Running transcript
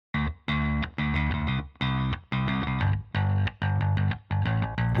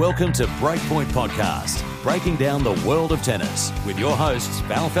Welcome to Breakpoint Podcast, breaking down the world of tennis with your hosts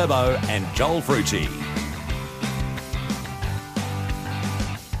Val Febo and Joel Frucci.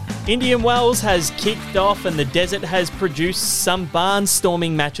 Indian Wells has kicked off and the Desert has produced some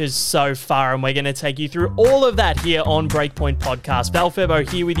barnstorming matches so far, and we're going to take you through all of that here on Breakpoint Podcast. Val Febo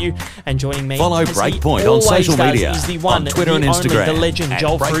here with you, and joining me follow Breakpoint on social media, is the one, on Twitter the and Instagram, only, the legend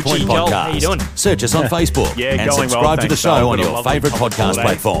Joel Frucci. Joel, how you doing? Search us on Facebook and subscribe to the show on your favourite podcast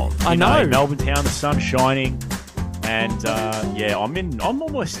platform. I know. Melbourne town, the sun's shining, and I'm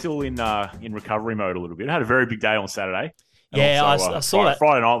almost still in recovery mode a little bit. I had a very big day on Saturday. Yeah, also, I saw that.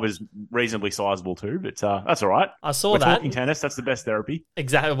 Friday night was reasonably sizable too, but that's all right. I saw We're that. talking tennis, that's the best therapy.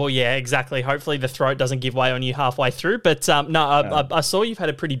 Exactly. Well, yeah, exactly. Hopefully the throat doesn't give way on you halfway through. But I saw you've had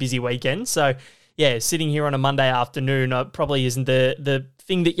a pretty busy weekend. So, yeah, sitting here on a Monday afternoon probably isn't the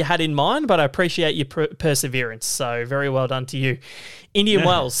thing that you had in mind, but I appreciate your perseverance. So, very well done to you. Indian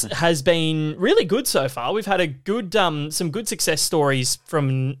Wells has been really good so far. We've had a good some good success stories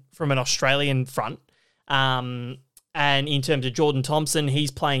from an Australian front. And in terms of Jordan Thompson, he's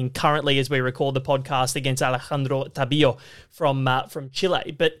playing currently as we record the podcast against Alejandro Tabillo from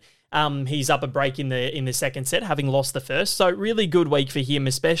Chile. But he's up a break in the second set, having lost the first. So really good week for him,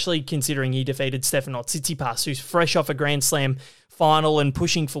 especially considering he defeated Stefanos Tsitsipas, who's fresh off a Grand Slam final and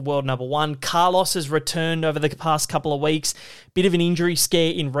pushing for world number one. Carlos has returned over the past couple of weeks. Bit of an injury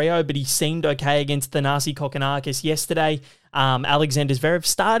scare in Rio, but he seemed okay against Thanasi Kokkinakis yesterday. Alexander Zverev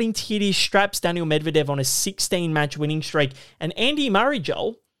starting to hit his straps. Daniel Medvedev on a 16-match winning streak. And Andy Murray,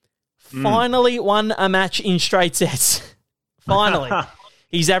 Joel, finally won a match in straight sets. Finally.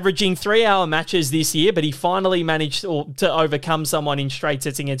 He's averaging 3-hour matches this year, but he finally managed to overcome someone in straight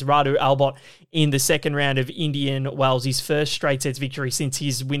sets against Radu Albot in the second round of Indian Wells, his first straight sets victory since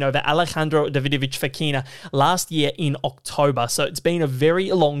his win over Alejandro Davidovich Fokina last year in October. So it's been a very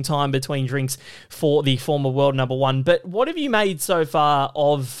long time between drinks for the former world number one. But what have you made so far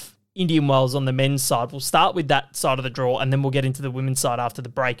of Indian Wells on the men's side? We'll start with that side of the draw, and then we'll get into the women's side after the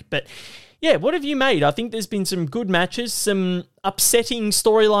break. But yeah, what have you made? I think there's been some good matches, some upsetting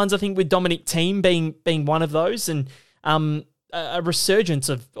storylines, I think, with Dominic Thiem being one of those, and a resurgence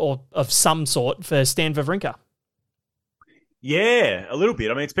of some sort for Stan Wawrinka. Yeah, a little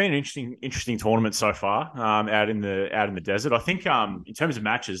bit. I mean, it's been an interesting tournament so far out in the desert. I think in terms of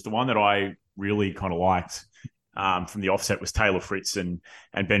matches, the one that I really kind of liked from the offset was Taylor Fritz and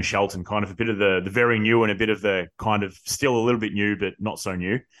Ben Shelton, kind of a bit of the very new and a bit of the kind of still a little bit new but not so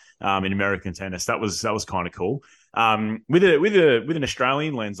new in American tennis. That was kind of cool. With an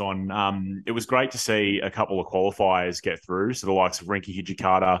Australian lens on, it was great to see a couple of qualifiers get through. So the likes of Rinky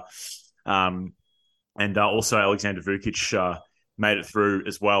Hijikata and also Alexander Vukic made it through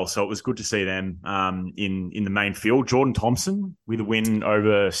as well. So it was good to see them in the main field. Jordan Thompson with a win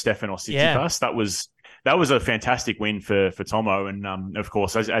over Stefanos Tsitsipas. Yeah. That was a fantastic win for Tomo. And of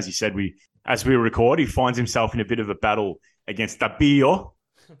course, as you said, as we record, he finds himself in a bit of a battle against Tabillo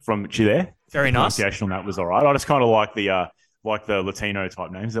from Chile. Very nice. The pronunciation on that was all right. I just kind of like the Latino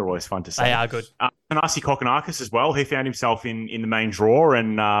type names. They're always fun to say. They are good. Thanasi Kokkinakis as well. He found himself in the main draw,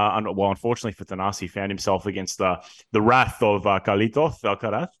 and unfortunately for Thanasi, found himself against the wrath of Carlitos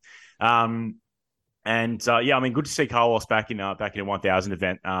Alcaraz. I mean, good to see Carlos back in a 1000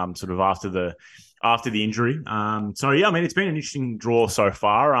 event, sort of after the injury. I mean, it's been an interesting draw so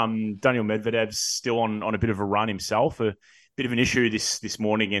far. Daniel Medvedev's still on a bit of a run himself. A bit of an issue this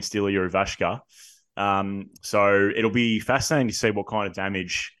morning against Ilya Ivashka. So it'll be fascinating to see what kind of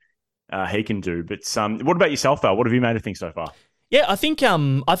damage he can do. But what about yourself, Val? What have you made of things so far? Yeah, I think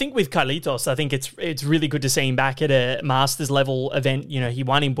with Carlitos, I think it's really good to see him back at a Masters level event. You know, he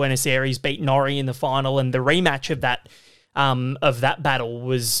won in Buenos Aires, beat Norrie in the final, and the rematch of that battle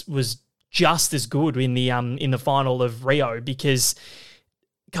was just as good in the final of Rio, because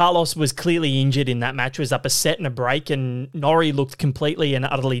Carlos was clearly injured in that match, was up a set and a break, and Norrie looked completely and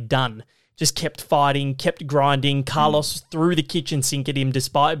utterly done. Just kept fighting, kept grinding. Carlos threw the kitchen sink at him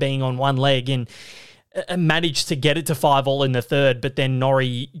despite being on one leg, and managed to get it to 5-all in the third, but then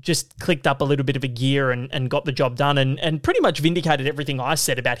Norrie just clicked up a little bit of a gear and got the job done, and pretty much vindicated everything I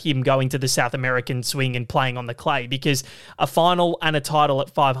said about him going to the South American swing and playing on the clay, because a final and a title at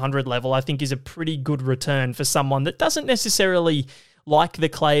 500 level I think is a pretty good return for someone that doesn't necessarily like the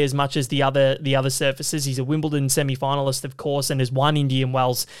clay as much as the other surfaces. He's a Wimbledon semi-finalist, of course, and has won Indian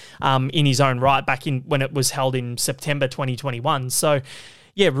Wells in his own right back in when it was held in September 2021. So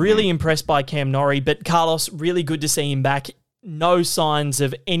yeah, really impressed by Cam Norrie, but Carlos, really good to see him back. No signs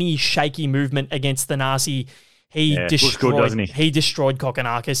of any shaky movement against Thanasi. He looks good, doesn't he? He destroyed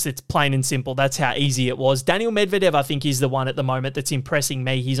Kokkinakis. It's plain and simple. That's how easy it was. Daniil Medvedev, I think, is the one at the moment that's impressing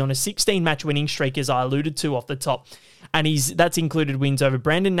me. He's on a 16-match winning streak, as I alluded to off the top. And that's included wins over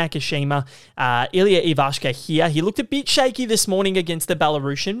Brandon Nakashima, Ilya Ivashka here. He looked a bit shaky this morning against the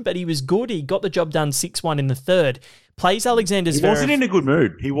Belarusian, but he was good. He got the job done 6-1 in the third. Plays Alexander Zverev. He wasn't in a good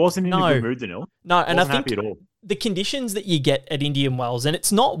mood. He wasn't in a good mood, Danil. No, and I think happy at all. The conditions that you get at Indian Wells, and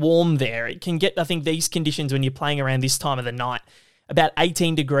it's not warm there. It can get, I think, these conditions when you're playing around this time of the night, about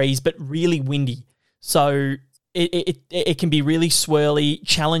 18 degrees, but really windy. So it can be really swirly,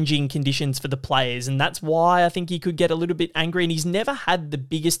 challenging conditions for the players, and that's why I think he could get a little bit angry. And he's never had the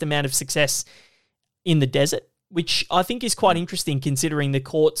biggest amount of success in the desert, which I think is quite interesting considering the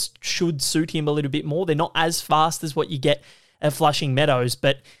courts should suit him a little bit more. They're not as fast as what you get at Flushing Meadows,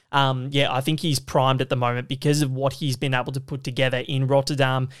 but I think he's primed at the moment because of what he's been able to put together in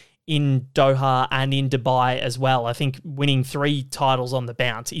Rotterdam, in Doha, and in Dubai as well. I think winning 3 titles on the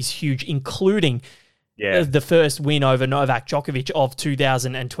bounce is huge, including the first win over Novak Djokovic of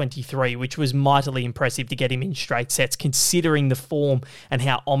 2023, which was mightily impressive to get him in straight sets, considering the form and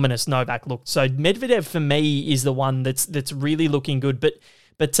how ominous Novak looked. So Medvedev, for me, is the one that's really looking good. But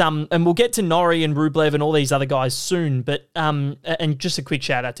and we'll get to Norrie and Rublev and all these other guys soon. But and just a quick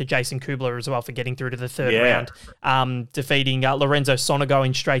shout out to Jason Kubler as well for getting through to the third round, defeating Lorenzo Sonego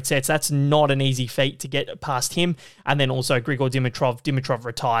in straight sets. That's not an easy feat to get past him. And then also Grigor Dimitrov. Dimitrov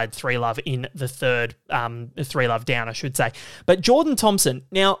retired 3-love in the third, 3-love down, I should say. But Jordan Thompson,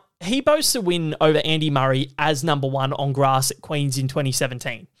 now he boasts a win over Andy Murray as number 1 on grass at Queen's in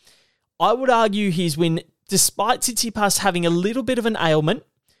 2017. I would argue his win, despite Tsitsipas having a little bit of an ailment,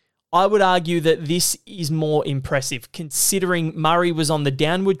 I would argue that this is more impressive considering Murray was on the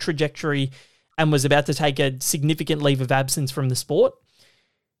downward trajectory and was about to take a significant leave of absence from the sport.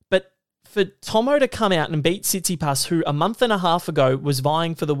 But for Tomo to come out and beat Tsitsipas, who a month and a half ago was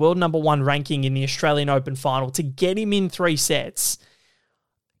vying for the world number 1 ranking in the Australian Open final, to get him in 3 sets,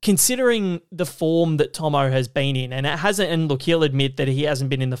 considering the form that Tomo has been in, and it hasn't, and look, he'll admit that he hasn't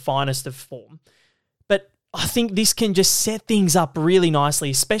been in the finest of form, but I think this can just set things up really nicely,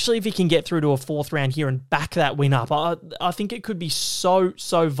 especially if he can get through to a 4th round here and back that win up. I think it could be so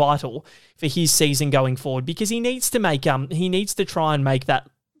vital for his season going forward, because he needs to try and make that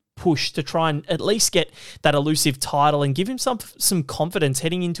push to try and at least get that elusive title and give him some confidence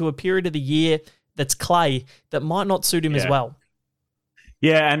heading into a period of the year that's clay that might not suit him as well.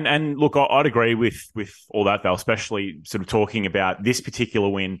 Yeah, and look, I'd agree with all that, Val, especially sort of talking about this particular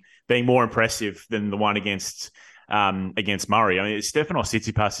win being more impressive than the one against Murray. I mean, Stefanos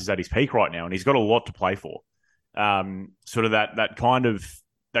Tsitsipas is at his peak right now, and he's got a lot to play for. Sort of that kind of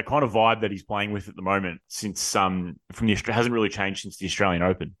vibe that he's playing with at the moment, since hasn't really changed since the Australian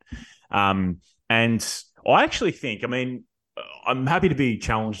Open. And I actually think, I mean, I'm happy to be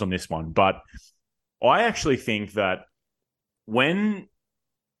challenged on this one, but I actually think that when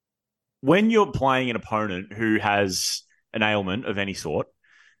you're playing an opponent who has an ailment of any sort,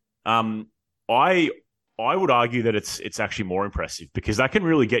 I would argue that it's actually more impressive, because that can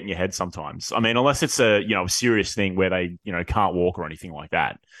really get in your head sometimes. I mean, unless it's a serious thing where they can't walk or anything like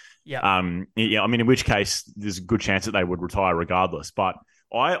that. Yeah. I mean, in which case there's a good chance that they would retire regardless. But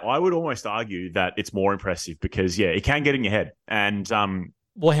I would almost argue that it's more impressive because it can get in your head. And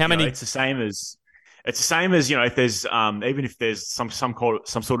well, how many? It's the same as. It's the same as, if there's even if there's some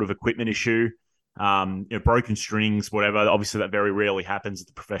sort of equipment issue, broken strings, whatever. Obviously, that very rarely happens at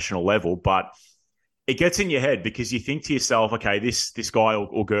the professional level, but it gets in your head because you think to yourself, okay, this guy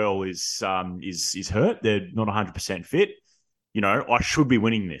or girl is hurt. They're not 100% fit. I should be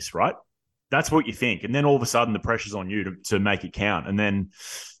winning this, right? That's what you think, and then all of a sudden the pressure's on you to make it count, and then.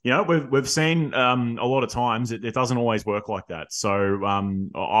 We've seen a lot of times it doesn't always work like that. So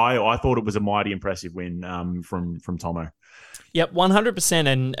I thought it was a mighty impressive win from Tomo. Yep,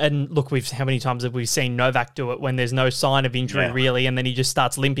 100%. And look, how many times have we seen Novak do it when there's no sign of injury really, and then he just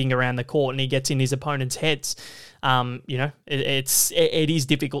starts limping around the court and he gets in his opponent's heads. It is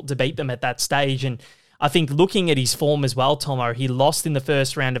difficult to beat them at that stage. And I think looking at his form as well, Tomo, he lost in the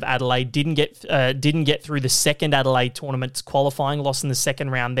first round of Adelaide, didn't get through the second Adelaide tournament's qualifying, lost in the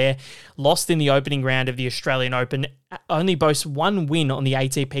second round there, lost in the opening round of the Australian Open, only boasts 1 win on the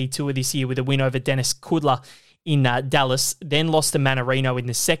ATP Tour this year with a win over Dennis Kudla in Dallas, then lost to Manarino in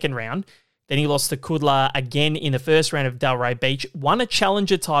the second round. Then he lost to Kudla again in the first round of Delray Beach, won a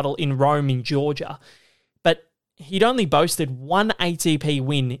challenger title in Rome in Georgia. But he'd only boasted 1 ATP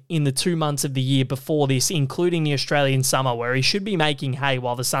win in the 2 months of the year before this, including the Australian summer, where he should be making hay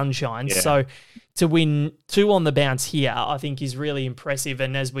while the sun shines. Yeah. So to win 2 on the bounce here, I think is really impressive.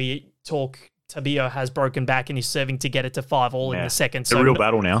 And as we talk Tabio has broken back and is serving to get it to 5-all in the second. So, it's a real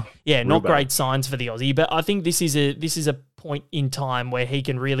battle now. Yeah, not great signs for the Aussie, but I think this is a point in time where he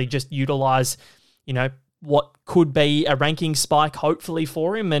can really just utilise, what could be a ranking spike, hopefully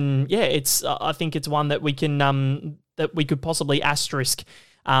for him. And yeah, I think it's one that we can that we could possibly asterisk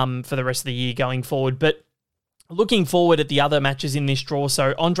for the rest of the year going forward. But looking forward at the other matches in this draw,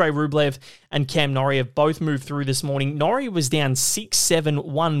 so Andrei Rublev and Cam Norrie have both moved through this morning. Norrie was down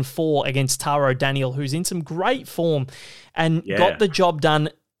 6-7, 1-4 against Taro Daniel, who's in some great form, and got the job done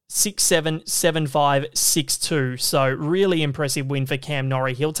 6-7, 7-5, 6-2. So really impressive win for Cam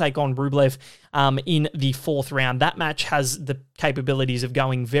Norrie. He'll take on Rublev in the fourth round. That match has the capabilities of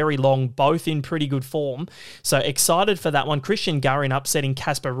going very long, both in pretty good form. So excited for that one. Christian Garin upsetting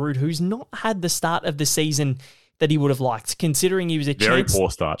Casper Ruud, who's not had the start of the season that he would have liked, considering he was a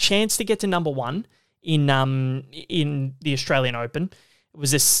chance to get to number one in the Australian Open. It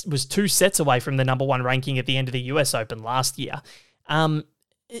was 2 sets away from the number one ranking at the end of the US Open last year.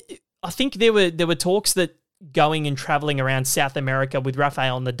 I think there were talks that going and traveling around South America with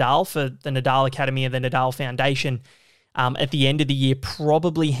Rafael Nadal for the Nadal Academy and the Nadal Foundation at the end of the year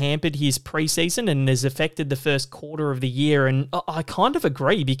probably hampered his preseason and has affected the first quarter of the year. And I kind of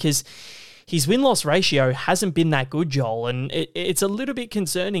agree, because his win-loss ratio hasn't been that good, Joel, and it's a little bit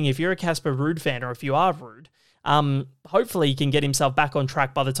concerning if you're a Casper Ruud fan, or if you are Ruud. Hopefully he can get himself back on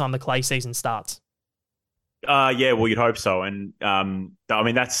track by the time the clay season starts. Yeah, well, you'd hope so, and I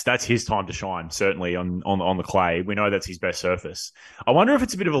mean that's his time to shine. Certainly on the clay, we know that's his best surface. I wonder if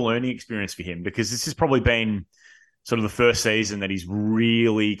it's a bit of a learning experience for him, because this has probably been sort of the first season that he's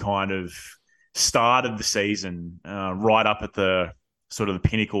really kind of started the season right up at the sort of the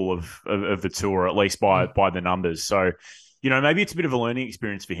pinnacle of the tour, at least by the numbers. So, maybe it's a bit of a learning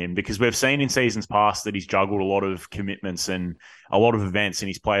experience for him, because we've seen in seasons past that he's juggled a lot of commitments and a lot of events, and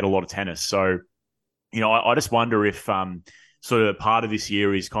he's played a lot of tennis. So, I just wonder if sort of part of this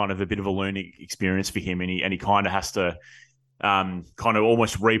year is kind of a bit of a learning experience for him, and he kind of has to kind of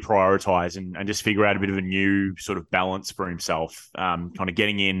almost reprioritize and just figure out a bit of a new sort of balance for himself, kind of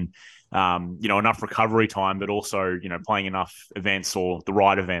getting in, enough recovery time, but also, playing enough events, or the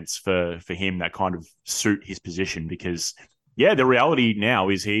right events for him that kind of suit his position. Because, yeah, the reality now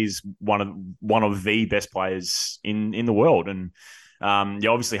is he's one of the best players in the world, and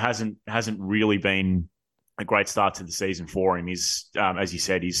obviously hasn't really been a great start to the season for him. He's, as you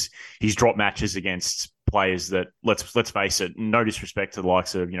said, he's dropped matches against players that, let's face it, no disrespect to the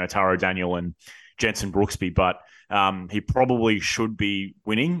likes of Taro Daniel and Jensen Brooksby, but he probably should be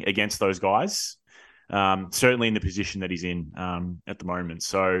winning against those guys. Certainly in the position that he's in at the moment.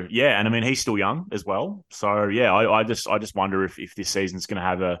 So yeah, and I mean he's still young as well. So yeah, I just wonder if this season's going to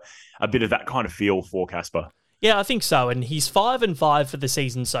have a bit of that kind of feel for Casper. Yeah, I think so. And he's 5-5 for the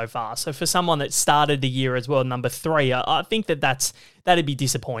season so far. So for someone that started the year as well, number 3, I think that'd be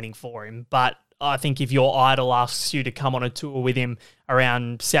disappointing for him. But I think if your idol asks you to come on a tour with him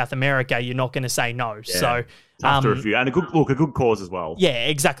around South America, you're not going to say no. Yeah. So after a few, and a good cause as well. Yeah,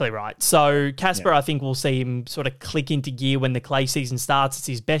 exactly right. So Casper, I think we'll see him sort of click into gear when the clay season starts. It's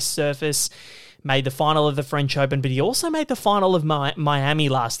his best surface. Made the final of the French Open, but he also made the final of Miami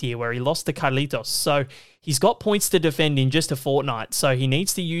last year, where he lost to Carlitos. So he's got points to defend in just a fortnight. So he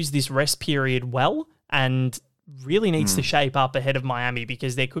needs to use this rest period well, and really needs to shape up ahead of Miami,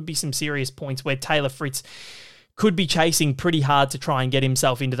 because there could be some serious points where Taylor Fritz could be chasing pretty hard to try and get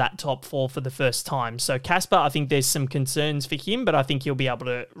himself into that top 4 for the first time. So Casper, I think there's some concerns for him, but I think he'll be able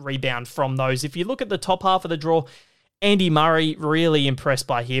to rebound from those. If you look at the top half of the draw, Andy Murray, really impressed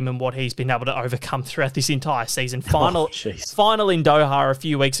by him and what he's been able to overcome throughout this entire season. Final in Doha a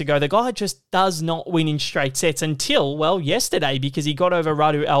few weeks ago. The guy just does not win in straight sets until, well, yesterday, because he got over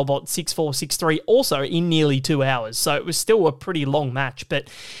Radu Albot 6-4, 6-3, also in nearly 2 hours. So it was still a pretty long match, but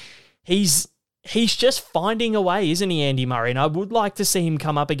he's just finding a way, isn't he, Andy Murray? And I would like to see him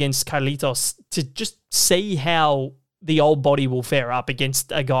come up against Carlitos to just see how the old body will fare up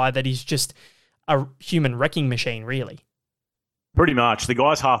against a guy that is just a human wrecking machine, really. Pretty much. The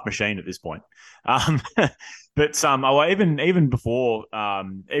guy's half machine at this point. But even before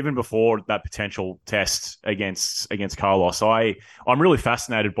that potential test against Carlos, I'm really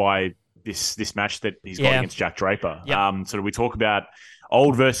fascinated by this match that he's got against Jack Draper. Yep. So we talk about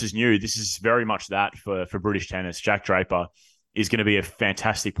old versus new. This is very much that for British tennis. Jack Draper is going to be a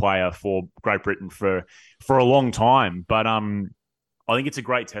fantastic player for Great Britain for a long time. But I think it's a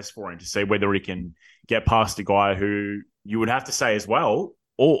great test for him to see whether he can get past a guy who you would have to say as well,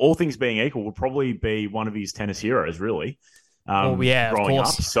 all things being equal, would probably be one of his tennis heroes, really. Growing up.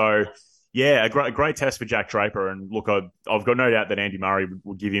 So, Yeah, a great test for Jack Draper. And look, I've got no doubt that Andy Murray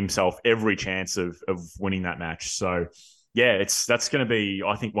will give himself every chance of winning that match. So, yeah, that's going to be,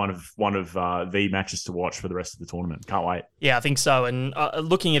 I think, one of the matches to watch for the rest of the tournament. Can't wait. Yeah, I think so. And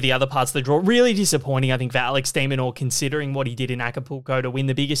looking at the other parts of the draw, really disappointing, I think, for Alex de Minaur, considering what he did in Acapulco to win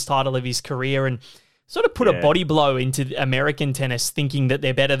the biggest title of his career and sort of put a body blow into American tennis, thinking that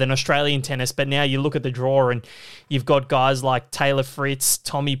they're better than Australian tennis. But now you look at the draw and you've got guys like Taylor Fritz,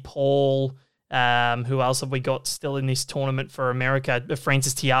 Tommy Paul. Who else have we got still in this tournament for America?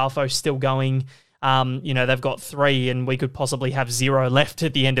 Francis Tiafoe still going. They've got 3 and we could possibly have 0 left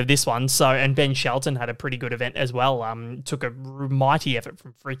at the end of this one. So, and Ben Shelton had a pretty good event as well. Took a mighty effort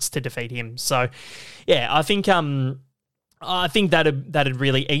from Fritz to defeat him. So, yeah, I think that'd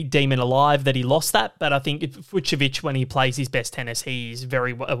really eat Demon alive that he lost that. But I think Vucevic, when he plays his best tennis, he's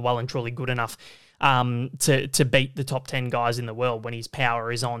very well and truly good enough to beat the top 10 guys in the world when his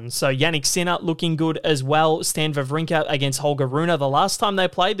power is on. So Yannick Sinner looking good as well. Stan Wawrinka against Holger Rune. The last time they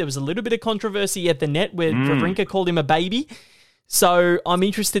played, there was a little bit of controversy at the net where Wawrinka called him a baby. So I'm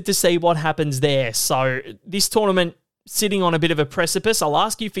interested to see what happens there. So this tournament sitting on a bit of a precipice. I'll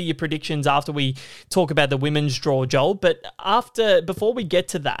ask you for your predictions after we talk about the women's draw, Joel. But before we get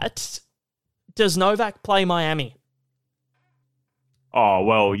to that, does Novak play Miami? Oh,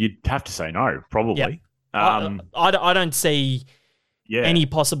 well, you'd have to say no, probably. Yep. I don't see any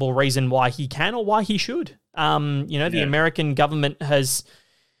possible reason why he can or why he should. The American government has,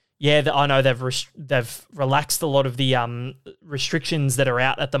 I know they've relaxed a lot of the restrictions that are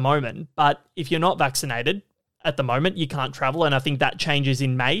out at the moment, but if you're not vaccinated at the moment, you can't travel, and I think that changes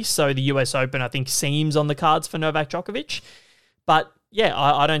in May, so the US Open, I think, seems on the cards for Novak Djokovic. But,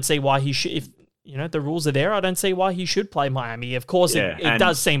 I don't see why he should, if the rules are there, I don't see why he should play Miami. Of course, it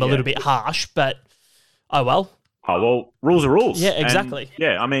does seem a little bit harsh, but oh well. Oh well, rules are rules. Yeah, exactly.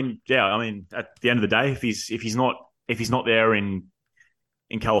 And, at the end of the day, if he's not there in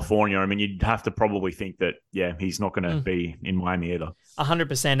California, I mean, you'd have to probably think that he's not going to be in Miami either.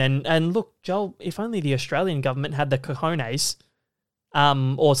 100%. And look, Joel, if only the Australian government had the cojones,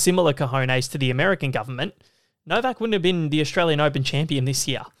 or similar cojones to the American government, Novak wouldn't have been the Australian Open champion this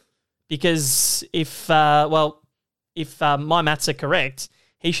year. Because if my maths are correct,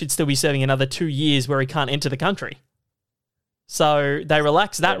 he should still be serving another 2 years where he can't enter the country. So they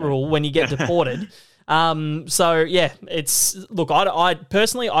relax that rule when you get deported. I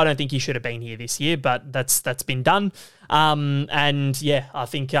personally, I don't think he should have been here this year, but that's been done. I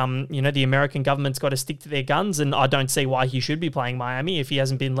think, the American government's got to stick to their guns, and I don't see why he should be playing Miami if he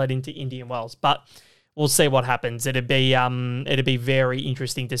hasn't been led into Indian Wells. But we'll see what happens. It'd be very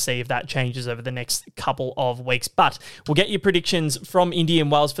interesting to see if that changes over the next couple of weeks. But we'll get your predictions from Indian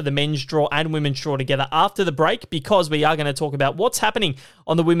Wells for the men's draw and women's draw together after the break, because we are going to talk about what's happening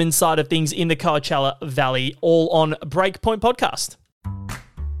on the women's side of things in the Coachella Valley, all on Breakpoint Podcast.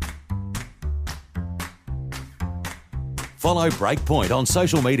 Follow Breakpoint on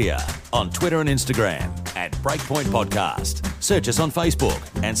social media, on Twitter and Instagram at Breakpoint Podcast. Search us on Facebook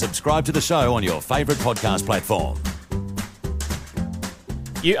and subscribe to the show on your favourite podcast platform.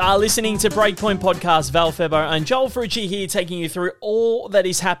 You are listening to Breakpoint Podcast. Val Febo and Joel Frucci here, taking you through all that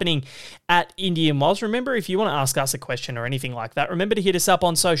is happening at Indian Wells. Remember, if you want to ask us a question or anything like that, remember to hit us up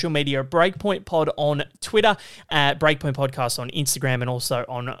on social media, Breakpoint Pod on Twitter, Breakpoint Podcast on Instagram, and also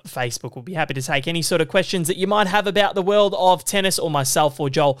on Facebook. We'll be happy to take any sort of questions that you might have about the world of tennis, or myself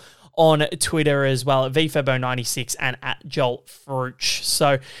or Joel on Twitter as well, at VFebo96 and at Joel Fruch.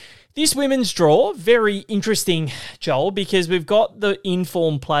 So this women's draw, very interesting, Joel, because we've got the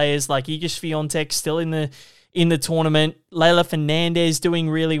informed players like Iga Swiatek still in the tournament. Leylah Fernandez doing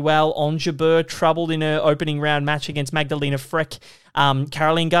really well. Ons Jabeur troubled in her opening round match against Magdalena Freck.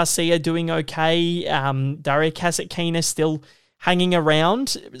 Caroline Garcia doing okay. Daria Kasatkina still hanging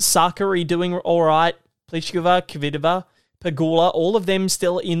around. Sakari doing all right. Pliskova, Kvitova, Pegula, all of them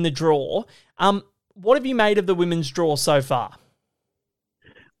still in the draw. What have you made of the women's draw so far?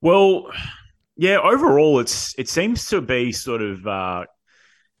 Well, overall, it seems to be sort of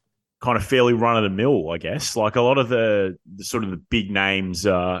kind of fairly run of the mill, I guess. Like a lot of the sort of the big names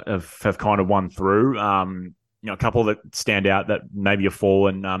have kind of won through. A couple that stand out that maybe have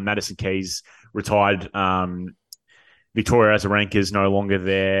fallen. Madison Keys retired. Victoria Azarenka is no longer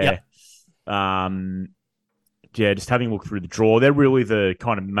there. Yep. Just having a look through the draw, they're really the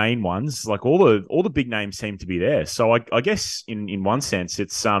kind of main ones. Like all the big names seem to be there. So I guess in one sense,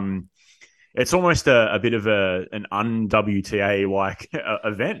 it's almost a bit of an un-WTA like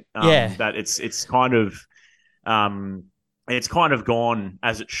event. That it's kind of And it's kind of gone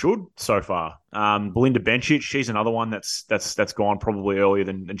as it should so far. Belinda Bencic, she's another one that's gone probably earlier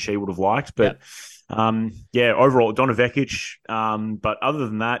than she would have liked. But overall, Donna Vekic. But other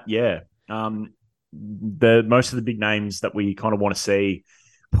than that, the most of the big names that we kind of want to see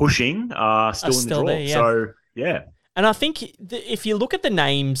pushing are still in the draw. There, yeah. So yeah. And I think if you look at the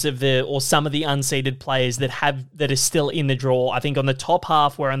names of some of the unseeded players that are still in the draw, I think on the top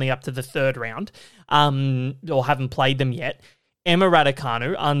half we're only up to the third round, or haven't played them yet. Emma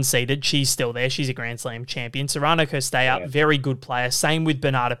Raducanu, unseeded, she's still there. She's a Grand Slam champion. Sorana Cirstea, very good player. Same with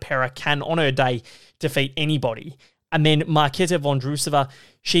Bernarda Pera, can on her day defeat anybody. And then Marketa Vondrousova,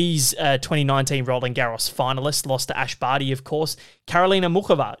 she's a 2019 Roland Garros finalist, lost to Ash Barty, of course. Karolina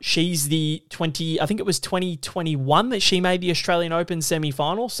Muchova, she's the 2021 that she made the Australian Open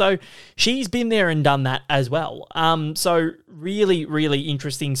semi-final. So she's been there and done that as well. So really, really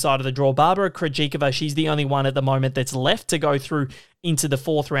interesting side of the draw. Barbara Krejcikova, she's the only one at the moment that's left to go through into the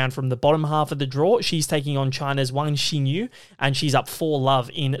fourth round from the bottom half of the draw. She's taking on China's Wang Xinyu, and she's up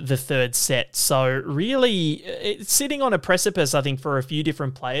 4-love in the third set. So really, it's sitting on a precipice, I think, for a few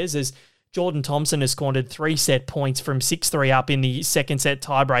different players, as Jordan Thompson has scored 3-set points from 6-3 up in the second set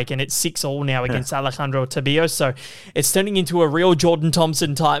tiebreak, and it's 6-all now against Alejandro Tabio. So it's turning into a real Jordan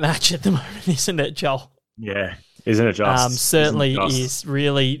Thompson type match at the moment, isn't it, Joel? Yeah, isn't it just? Certainly is,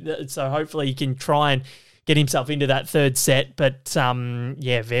 really. So hopefully he can try and get himself into that third set. But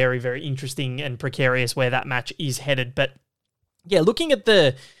very, very interesting and precarious where that match is headed. But yeah, looking at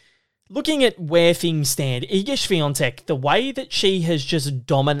where things stand, Iga Swiatek, the way that she has just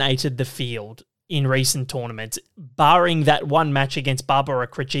dominated the field in recent tournaments, barring that one match against Barbara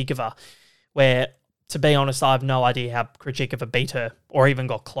Krejcikova, where, to be honest, I have no idea how Krejcikova beat her or even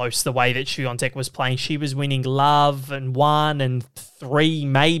got close the way that Swiatek was playing. She was winning love and 1 and 3,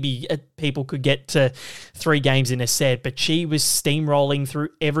 maybe people could get to 3 games in a set, but she was steamrolling through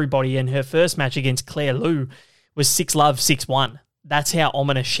everybody, and her first match against Claire Liu was 6-love, 6-1. That's how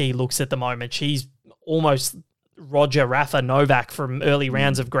ominous she looks at the moment. She's almost Roger, Rafa, Novak from early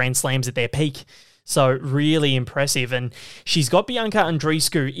rounds of Grand Slams at their peak. So really impressive. And she's got Bianca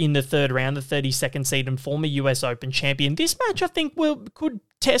Andreescu in the third round, the 32nd seed and former US Open champion. This match, I think, could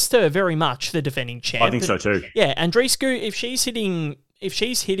test her very much, the defending champ. I think so too. Yeah, Andreescu, if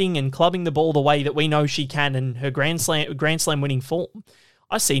she's hitting and clubbing the ball the way that we know she can in her Grand Slam winning form,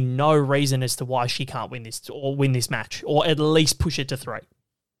 I see no reason as to why she can't win this match, or at least push it to 3.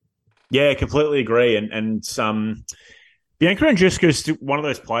 Yeah, completely agree. And Bianca Andreescu is one of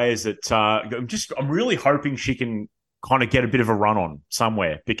those players that I'm really hoping she can kind of get a bit of a run on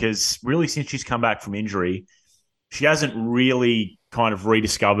somewhere, because really since she's come back from injury, she hasn't really kind of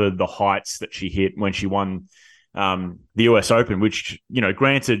rediscovered the heights that she hit when she won the US Open, which,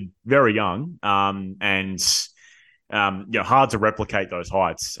 granted, very young and hard to replicate those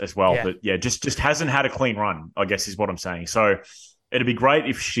heights as well. Yeah. But yeah, just hasn't had a clean run, I guess is what I'm saying. So it'd be great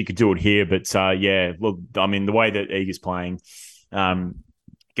if she could do it here. But look, I mean, the way that Iga's playing, going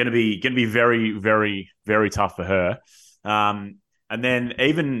to be very, very, very tough for her. And then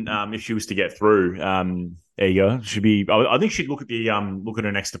even if she was to get through, Iga should be. I think she'd look at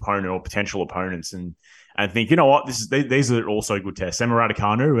her next opponent or potential opponents and think, you know what, these are also good tests. Emma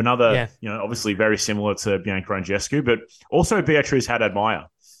Raducanu, another, obviously very similar to Bianca Andreescu, but also Beatriz Haddad-Maia.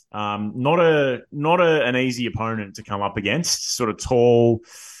 Not an easy opponent to come up against. Sort of tall,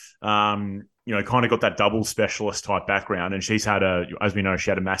 kind of got that double specialist type background, and she's had as we know, she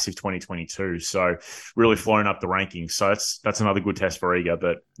had a massive 2022. So really flown up the rankings. So that's another good test for Iga.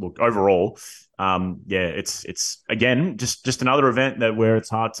 But look, overall, it's again just another event where it's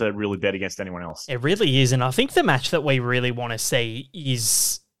hard to really bet against anyone else. It really is, and I think the match that we really want to see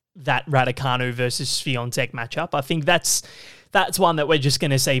is that Raducanu versus Swiatek matchup. I think that's one that we're just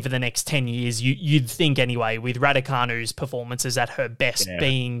going to see for the next 10 years. You'd think anyway, with Raducanu's performances at her best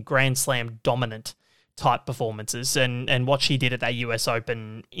being Grand Slam dominant type performances, and what she did at that US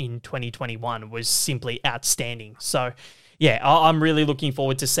Open in 2021 was simply outstanding. So yeah, I'm really looking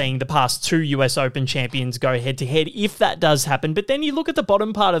forward to seeing the past 2 US Open champions go head-to-head, if that does happen. But then you look at the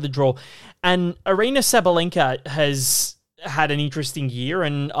bottom part of the draw, and Aryna Sabalenka has had an interesting year,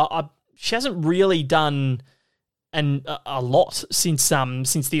 and she hasn't really done a lot since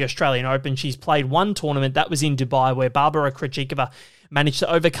the Australian Open. She's played one tournament, that was in Dubai, where Barbara Krejcikova managed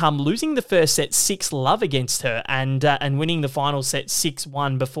to overcome losing the first set 6-love against her and winning the final set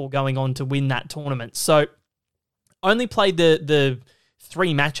 6-1 before going on to win that tournament. So only played the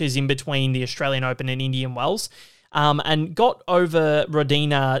 3 matches in between the Australian Open and Indian Wells, and got over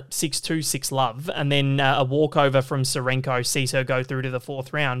Rodina 6-2, 6-love, and then a walkover from Serenko sees her go through to the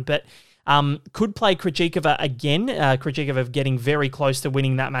 4th round. But Could play Krejcikova again. Krejcikova getting very close to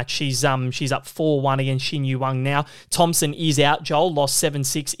winning that match. She's up 4-1 against Xin Yuwang now. Thompson is out. Joel lost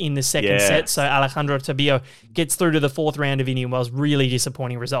 7-6 in the second set. So Alejandro Tabio gets through to the fourth round of Indian Wells. Really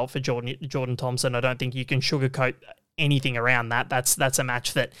disappointing result for Jordan Thompson. I don't think you can sugarcoat anything around that. That's a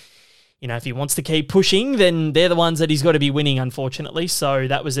match that, if he wants to keep pushing, then they're the ones that he's got to be winning, unfortunately. So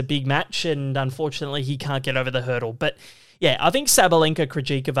that was a big match, and unfortunately he can't get over the hurdle. But yeah, I think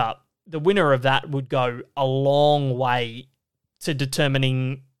Sabalenka-Krejcikova, the winner of that would go a long way to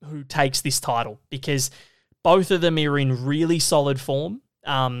determining who takes this title, because both of them are in really solid form.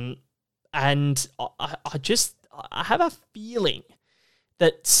 And I have a feeling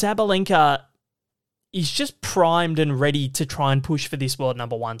that Sabalenka is just primed and ready to try and push for this world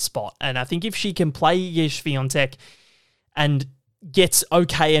number one spot. And I think if she can play Iga Swiatek and gets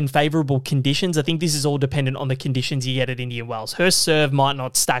okay and favourable conditions, I think this is all dependent on the conditions you get at Indian Wells. Her serve might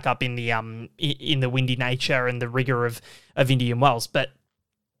not stack up in the windy nature and the rigour of Indian Wells, but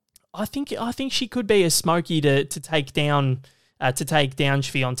I think she could be a smoky to take down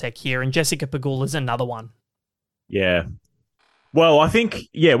Swiatek here, and Jessica Pegula is another one. Yeah. Well, I think,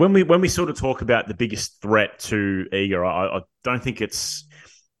 when we sort of talk about the biggest threat to Iga, I don't think it's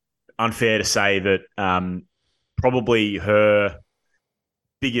unfair to say that probably her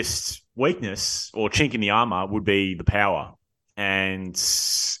biggest weakness or chink in the armour would be the power. And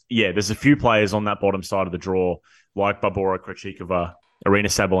there's a few players on that bottom side of the draw, like Barbora Krejcikova, Aryna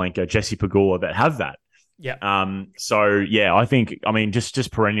Sabalenka, Jessie Pegula, that have that. Yeah. I think,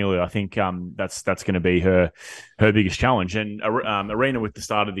 just perennially, I think that's going to be her biggest challenge. And Aryna, with the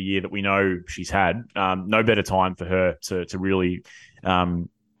start of the year that we know she's had, no better time for her to really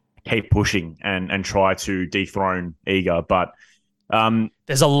keep pushing and try to dethrone Iga. But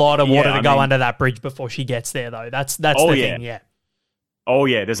there's a lot of water to go under that bridge before she gets there, though. That's the thing. Yeah. Oh,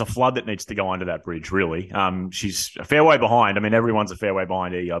 yeah, there's a flood that needs to go under that bridge, really. She's a fair way behind. Everyone's a fair way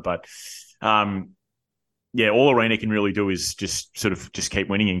behind Iga, but all Aryna can really do is just keep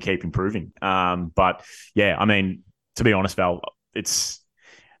winning and keep improving. To be honest, Val, it's,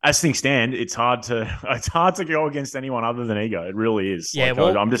 as things stand, it's hard to go against anyone other than Iga. It really is. Yeah,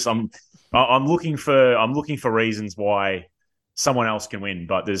 I'm looking for reasons why someone else can win,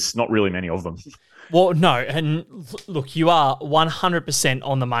 but there's not really many of them. Well, no, and look, you are 100%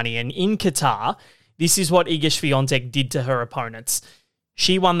 on the money. And in Qatar, this is what Iga Swiatek did to her opponents.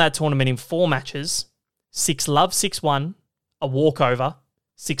 She won that tournament in 4 matches, 6-love, 6-1, a walkover,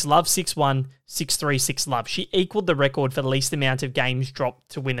 6-love, 6-1, 6-3, 6-love. She equaled the record for the least amount of games dropped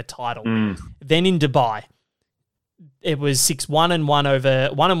to win a title. Then in Dubai, it was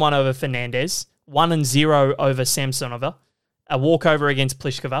 6-1-1 over Fernandez, 1-0 over Samsonova, a walkover against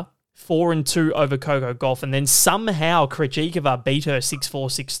Pliskova, 4-2 over Coco Gauff, and then somehow Krejcikova beat her 6-4,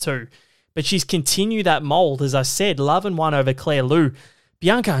 6-2. But she's continued that mould, as I said, 11-1 over Claire Liu.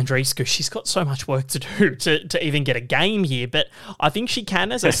 Bianca Andreescu, she's got so much work to do to even get a game here, but I think she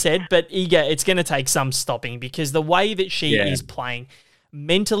can, as I said, but Iga, it's going to take some stopping, because the way that she is playing,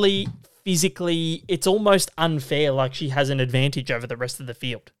 mentally, physically, it's almost unfair, like she has an advantage over the rest of the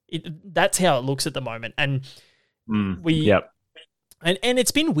field. That's how it looks at the moment. And And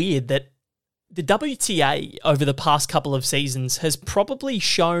it's been weird that the WTA over the past couple of seasons has probably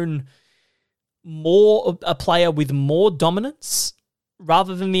shown a player with more dominance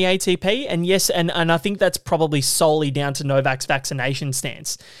rather than the ATP. And yes, and I think that's probably solely down to Novak's vaccination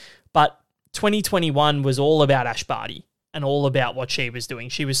stance. But 2021 was all about Ash Barty and all about what she was doing.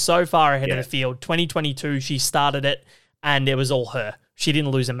 She was so far ahead of the field. 2022, she started it and it was all her. She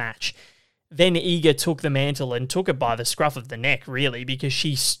didn't lose a match. Then Iga took the mantle and took it by the scruff of the neck, really, because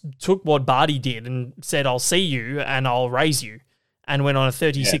she took what Barty did and said, I'll see you and I'll raise you, and went on a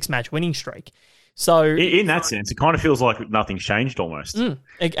 36-match winning streak. So in that sense, it kind of feels like nothing's changed almost.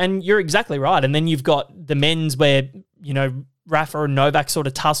 And you're exactly right. And then you've got the men's where, Rafa and Novak sort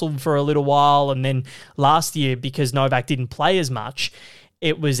of tussled for a little while, and then last year, because Novak didn't play as much,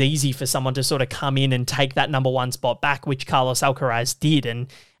 it was easy for someone to sort of come in and take that number one spot back, which Carlos Alcaraz did.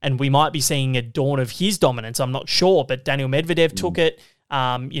 And we might be seeing a dawn of his dominance. I'm not sure, but Daniel Medvedev took it.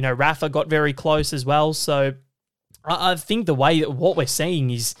 Rafa got very close as well. So I think the way that what we're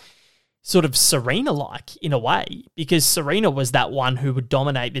seeing is sort of Serena-like in a way, because Serena was that one who would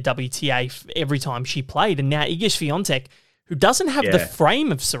dominate the WTA every time she played. And now Iga Swiatek, who doesn't have the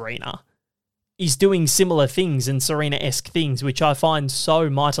frame of Serena, is doing similar things and Serena-esque things, which I find so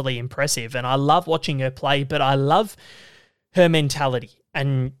mightily impressive. And I love watching her play, but I love her mentality.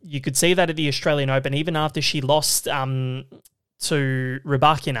 And you could see that at the Australian Open, even after she lost to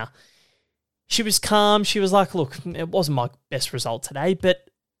Rybakina. She was calm. She was like, look, it wasn't my best result today, but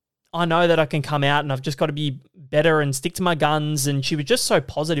I know that I can come out and I've just got to be better and stick to my guns. And she was just so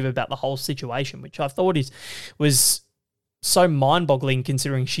positive about the whole situation, which I thought was so mind-boggling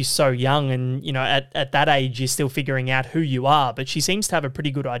considering she's so young and, you know, at that age, you're still figuring out who you are. But she seems to have a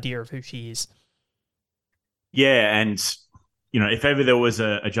pretty good idea of who she is. Yeah, and, you know, if ever there was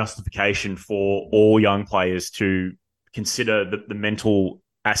a justification for all young players to consider the mental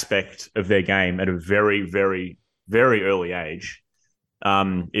aspect of their game at a very, very, very early age,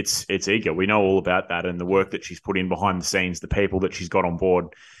 it's Iga. We know all about that and the work that she's put in behind the scenes, the people that she's got on board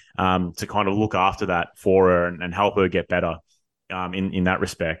to kind of look after that for her and help her get better in that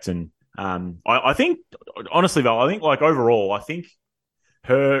respect. And I think, honestly, Val, I think like overall, I think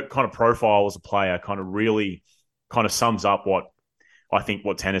her kind of profile as a player kind of really kind of sums up what I think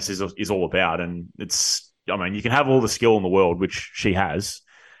what tennis is all about. And it's, I mean, you can have all the skill in the world, which she has.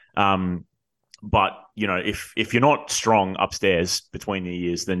 But, you know, if you're not strong upstairs between the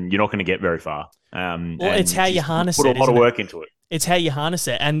ears, then you're not going to get very far. Well, it's how you harness it. Put a lot of work into it. It's how you harness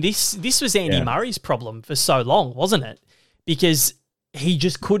it. And this was Andy Murray's problem for so long, wasn't it? Because he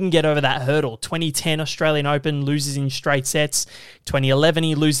just couldn't get over that hurdle. 2010 Australian Open, loses in straight sets. 2011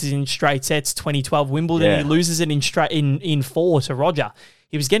 he loses in straight sets. 2012 Wimbledon he loses it in four to Roger.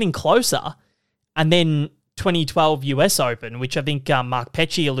 He was getting closer, and then 2012 US Open, which I think Mark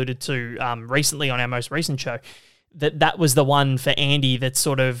Pecci alluded to recently on our most recent show, that was the one for Andy that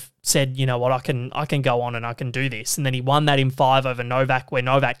sort of said, you know what, I can go on and I can do this. And then he won that in 5 over Novak, where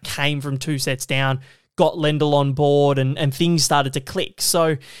Novak came from 2 sets down, got Lendl on board, and things started to click.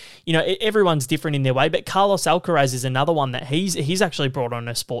 So, you know, everyone's different in their way, but Carlos Alcaraz is another one that he's actually brought on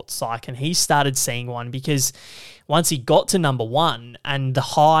a sports psych, and he started seeing one because once he got to number 1 and the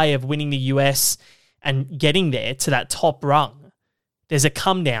high of winning the US and getting there to that top rung, there's a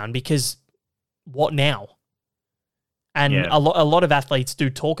come down because what now? And a lot of athletes do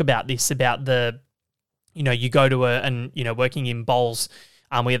talk about this, about the, you know, you go to working in bowls.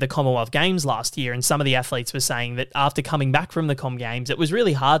 We had the Commonwealth Games last year, and some of the athletes were saying that after coming back from the Com Games, it was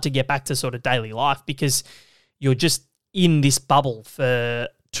really hard to get back to sort of daily life because you're just in this bubble for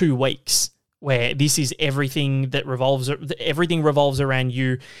 2 weeks where this is everything revolves around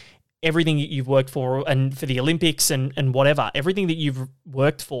you. Everything that you've worked for and for the Olympics and whatever, everything that you've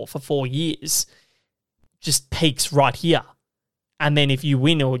worked for 4 years just peaks right here. And then if you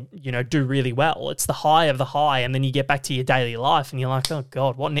win or, you know, do really well, it's the high of the high. And then you get back to your daily life and you're like, oh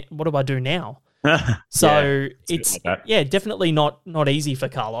God, what do I do now? So it's definitely not easy for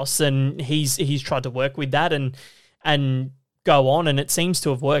Carlos. And he's tried to work with that and go on, and it seems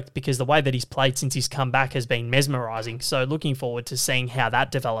to have worked because the way that he's played since he's come back has been mesmerising. So looking forward to seeing how that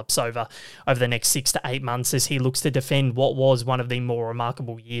develops over the next 6 to 8 months as he looks to defend what was one of the more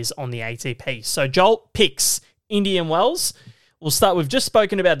remarkable years on the ATP. So Joel picks Indian Wells. We've just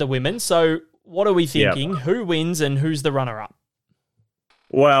spoken about the women. So what are we thinking? Yep. Who wins and who's the runner-up?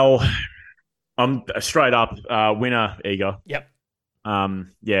 Well, I'm straight up winner, Iga. Yep.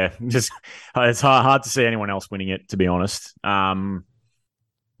 Just it's hard to see anyone else winning it, to be honest. Runner-up,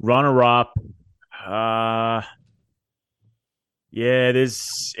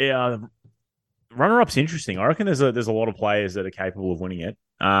 runner-up's interesting. I reckon there's a lot of players that are capable of winning it.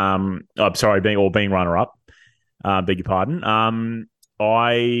 I'm sorry, being runner-up. Beg your pardon.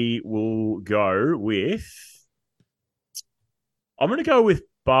 I will go with. I'm going to go with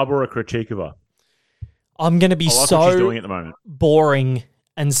Barbara Krejcikova. I'm going to be what she's doing at the moment. Boring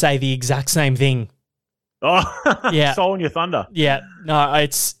and say the exact same thing. Oh, yeah. Stolen your thunder. Yeah, no,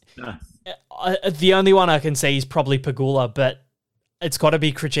 it's the only one I can see is probably Pegula, but it's got to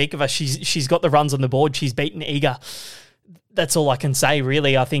be Krejcikova. She's got the runs on the board. She's beaten Iga. That's all I can say,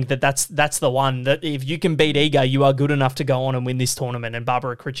 really. I think that's the one that if you can beat Iga, you are good enough to go on and win this tournament. And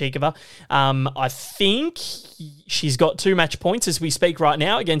Barbara Krejcikova, I think she's got 2 match points as we speak right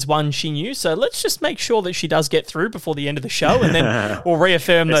now against one she knew. So let's just make sure that she does get through before the end of the show, and then we'll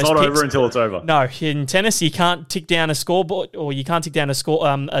reaffirm those picks. It's not over until it's over. No, in tennis, you can't tick down a scoreboard, or you can't tick down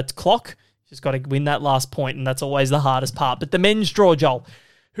a clock. You just got to win that last point, and that's always the hardest part. But the men's draw, Joel,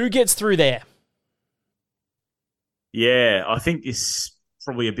 who gets through there? Yeah, I think it's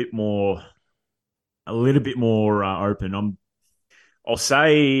probably a little bit more open. I'll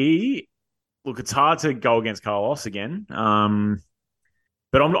say, look, it's hard to go against Carlos again, but I'm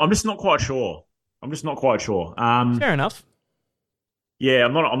just not quite sure. Fair enough. Yeah,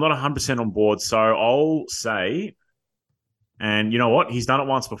 I'm not 100% on board, so I'll say, and you know what, he's done it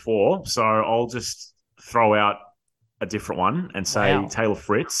once before, so I'll just throw out a different one and say Taylor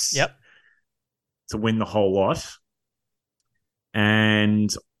Fritz. Yep. To win the whole lot.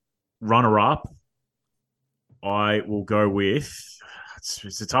 And runner-up, I will go with...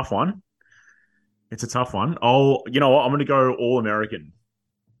 It's a tough one. It's a tough one. You know what? I'm going to go All American.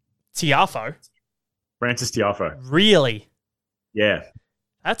 Tiafo? Francis Tiafo. Really? Yeah.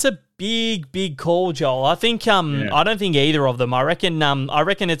 That's a big call, Joel. I think I don't think either of them. I reckon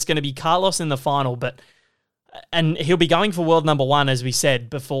it's going to be Carlos in the final, and he'll be going for world number 1 as we said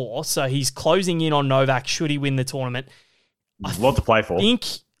before. So he's closing in on Novak should he win the tournament. A lot to play for.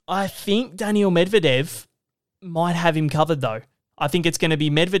 I think Daniil Medvedev might have him covered though. I think it's going to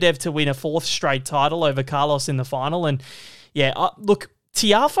be Medvedev to win a 4th straight title over Carlos in the final. And yeah, look,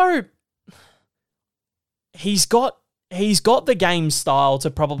 Tiafo, he's got the game style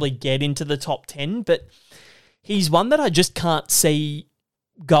to probably get into the top 10, but he's one that I just can't see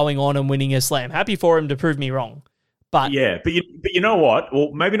going on and winning a slam. Happy for him to prove me wrong. But yeah, but you know what?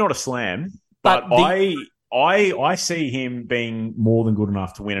 Well, maybe not a slam, but I see him being more than good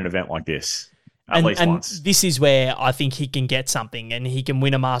enough to win an event like this. At least once. And this is where I think he can get something and he can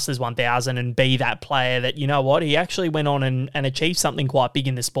win a Masters 1000 and be that player that, you know what, he actually went on and achieved something quite big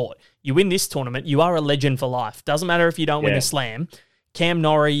in the sport. You win this tournament, you are a legend for life. Doesn't matter if you don't win a slam. Cam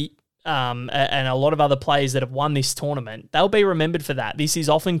Norrie and a lot of other players that have won this tournament, they'll be remembered for that. This is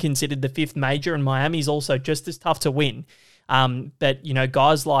often considered the 5th major, and Miami's also just as tough to win. But, you know,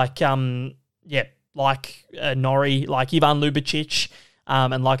 guys like Norrie, like Ivan Lubicic,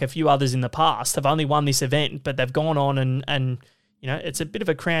 and like a few others in the past have only won this event, but they've gone on and you know, it's a bit of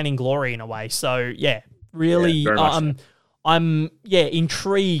a crowning glory in a way. So yeah, really, I'm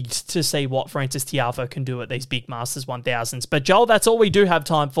intrigued to see what Francis Tiafo can do at these big Masters 1000s. But Joel, that's all we do have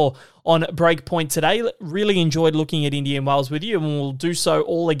time for on Breakpoint today. Really enjoyed looking at Indian Wells with you, and we'll do so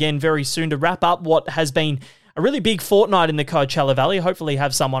all again very soon to wrap up what has been a really big fortnight in the Coachella Valley. Hopefully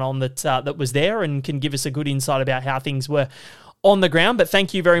have someone on that was there and can give us a good insight about how things were on the ground. But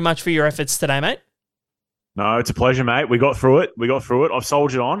thank you very much for your efforts today, mate. No, it's a pleasure, mate. We got through it. I've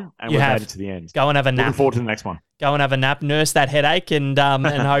soldiered on, and we've made it to the end. Go and have a nap. Looking forward to the next one. Go and have a nap, nurse that headache, and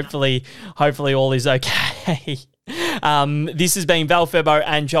hopefully all is okay. This has been Val Febo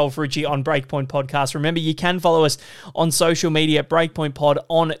and Joel Frucci on Breakpoint Podcast. Remember, you can follow us on social media at Breakpoint Pod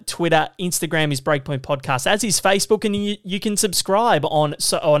on Twitter. Instagram is Breakpoint Podcast, as is Facebook, and you can subscribe on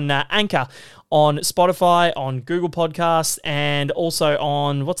Anchor, on Spotify, on Google Podcasts, and also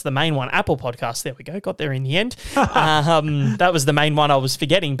on, what's the main one? Apple Podcasts. There we go. Got there in the end. That was the main one I was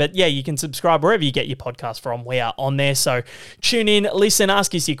forgetting. But yeah, you can subscribe wherever you get your podcast from. We are on there. So tune in, listen,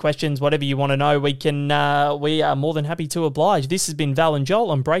 ask us your questions, whatever you want to know. We are more than happy to oblige. This has been Val and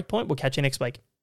Joel on Breakpoint. We'll catch you next week.